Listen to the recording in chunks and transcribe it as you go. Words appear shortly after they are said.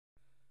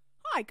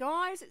Hi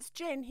guys, it's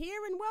Jen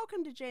here and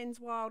welcome to Jen's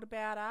Wild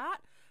About Art.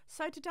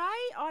 So today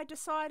I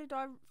decided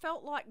I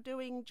felt like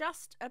doing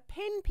just a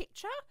pen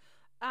picture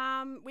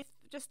with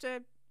just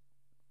a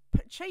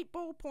cheap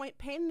ballpoint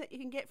pen that you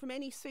can get from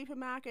any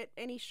supermarket,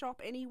 any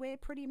shop, anywhere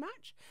pretty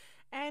much.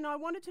 And I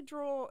wanted to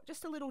draw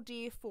just a little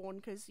deer fawn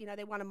because, you know,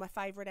 they're one of my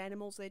favourite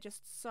animals. They're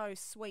just so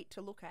sweet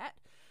to look at.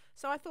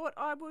 So I thought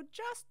I would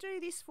just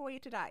do this for you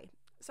today.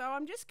 So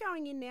I'm just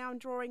going in now and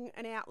drawing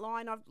an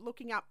outline. I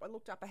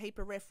looked up a heap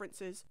of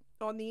references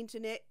on the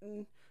internet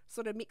and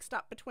sort of mixed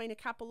up between a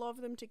couple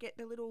of them to get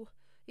the little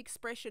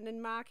expression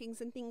and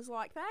markings and things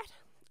like that.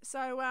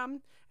 So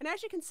and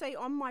as you can see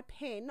on my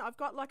pen, I've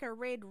got like a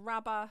red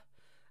rubber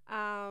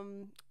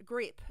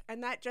grip,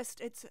 and that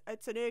just it's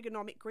an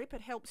ergonomic grip.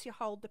 It helps you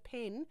hold the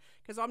pen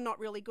because I'm not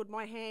really good.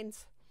 My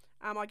hands,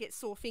 I get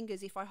sore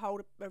fingers if I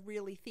hold a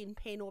really thin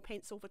pen or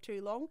pencil for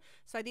too long.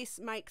 So this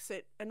makes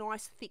it a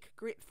nice thick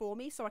grip for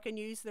me, so I can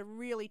use the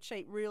really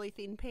cheap, really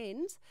thin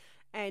pens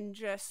and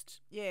just,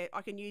 yeah,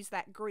 I can use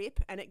that grip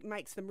and it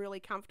makes them really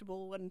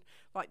comfortable. And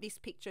like this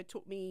picture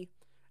took me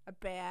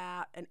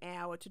about an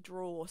hour to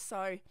draw,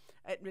 so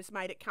it just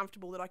made it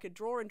comfortable that I could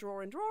draw and draw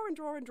and draw and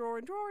draw and draw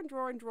and draw and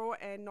draw and draw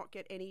and not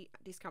get any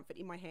discomfort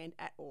in my hand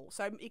at all.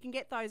 So you can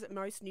get those at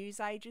most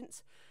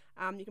newsagents.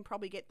 You can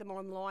probably get them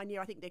online.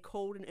 Yeah, I think they're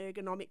called an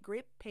ergonomic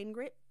grip, pen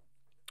grip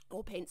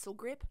or pencil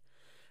grip.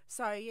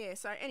 So yeah,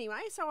 so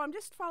anyway, so I'm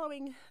just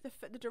following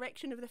the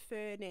direction of the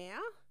fur now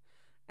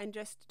and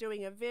just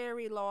doing a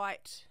very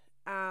light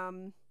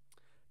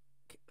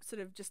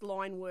sort of just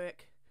line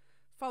work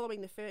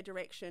following the fur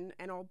direction,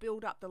 and I'll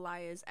build up the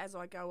layers as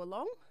I go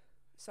along.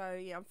 So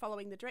yeah, I'm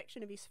following the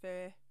direction of his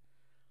fur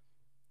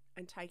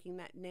and taking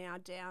that now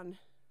down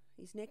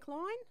his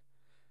neckline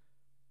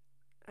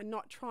and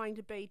not trying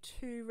to be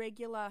too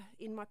regular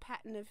in my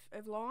pattern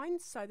of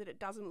lines so that it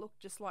doesn't look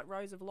just like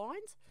rows of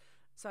lines.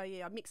 So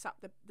yeah, I mix up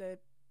the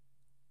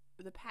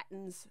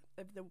patterns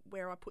of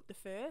where I put the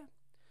fur.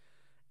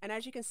 And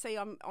as you can see,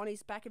 I'm on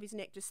his back of his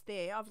neck just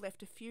there. I've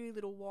left a few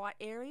little white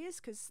areas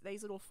because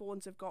these little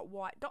fawns have got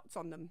white dots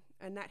on them,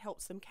 and that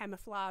helps them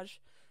camouflage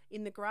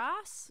in the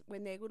grass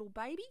when they're little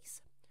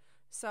babies.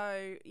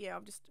 So yeah,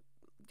 I'm just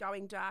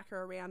going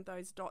darker around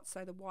those dots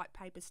so the white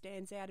paper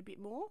stands out a bit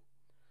more.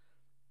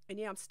 And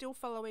yeah, I'm still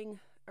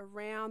following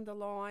around the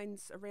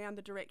lines, around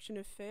the direction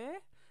of fur,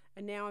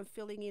 and now I'm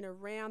filling in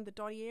around the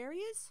dotty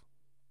areas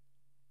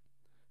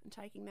and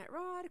taking that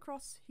right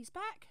across his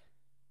back.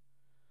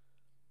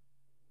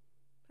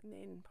 And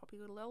then pop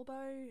your little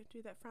elbow,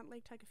 do that front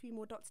leg, take a few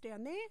more dots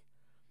down there.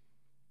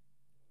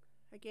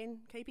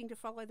 Again, keeping to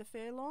follow the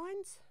fur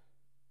lines.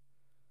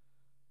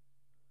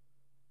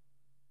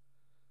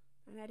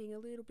 And adding a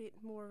little bit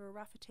more of a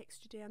rougher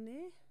texture down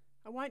there.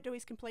 I won't do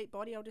his complete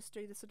body, I'll just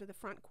do the sort of the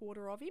front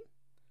quarter of him.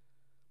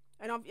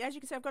 And as you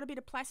can see, I've got a bit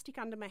of plastic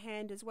under my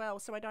hand as well,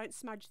 so I don't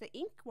smudge the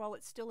ink while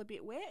it's still a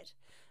bit wet.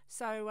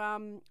 So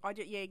I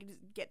do, yeah, you can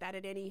get that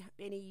at any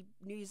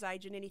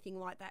newsagent, anything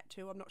like that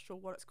too. I'm not sure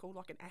what it's called,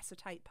 like an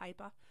acetate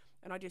paper.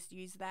 And I just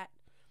use that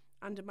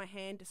under my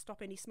hand to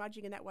stop any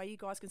smudging, and that way you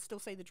guys can still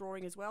see the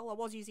drawing as well. I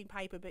was using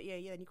paper, but yeah,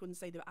 then you couldn't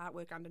see the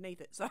artwork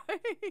underneath it. So,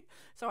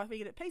 so I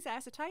figured a piece of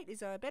acetate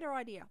is a better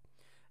idea.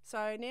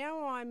 So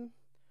now I'm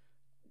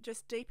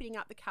just deepening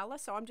up the colour.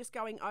 So I'm just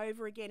going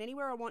over again.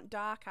 Anywhere I want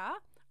darker,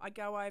 I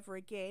go over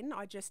again.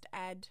 I just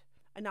add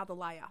another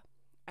layer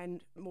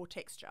and more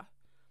texture.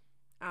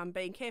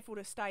 Being careful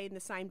to stay in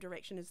the same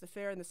direction as the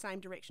fur and the same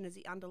direction as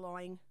the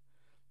underlying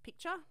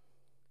picture.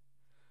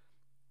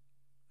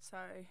 So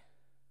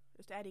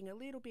just adding a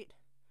little bit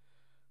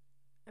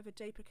of a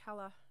deeper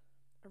colour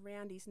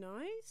around his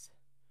nose.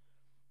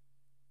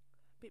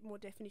 A bit more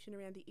definition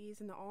around the ears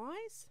and the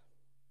eyes.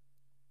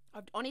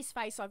 On his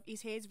face,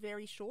 his hair's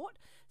very short,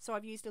 so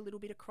I've used a little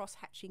bit of cross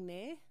hatching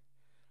there.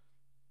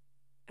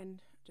 And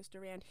just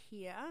around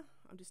here,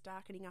 I'm just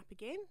darkening up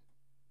again.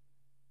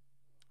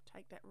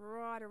 Take that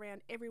right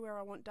around everywhere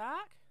I want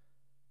dark.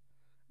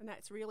 And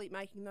that's really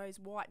making those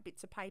white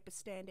bits of paper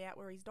stand out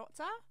where his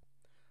dots are.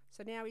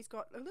 So now he's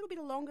got a little bit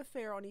of longer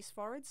fur on his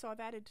forehead, so I've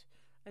added,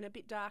 and a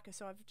bit darker,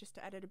 so I've just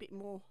added a bit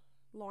more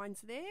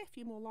lines there, a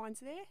few more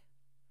lines there.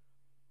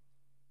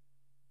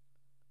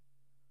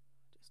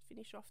 Just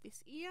finish off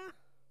this ear.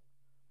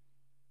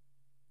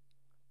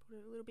 Put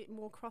a little bit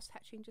more cross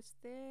hatching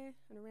just there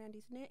and around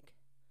his neck.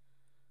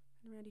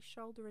 And around his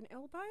shoulder and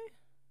elbow.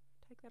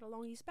 Take that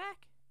along his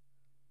back.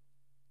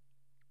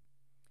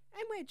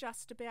 And we're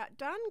just about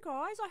done,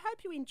 guys. I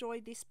hope you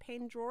enjoyed this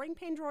pen drawing.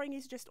 Pen drawing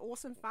is just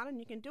awesome fun, and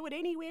you can do it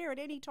anywhere at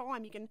any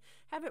time. You can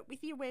have it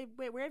with you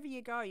wherever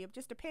you go. You're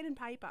just a pen and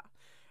paper.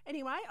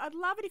 Anyway, I'd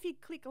love it if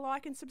you'd click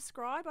like and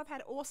subscribe. I've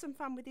had awesome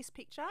fun with this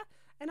picture,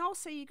 and I'll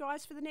see you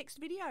guys for the next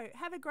video.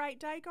 Have a great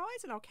day,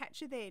 guys, and I'll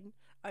catch you then.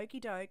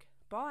 Okie doke.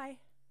 Bye.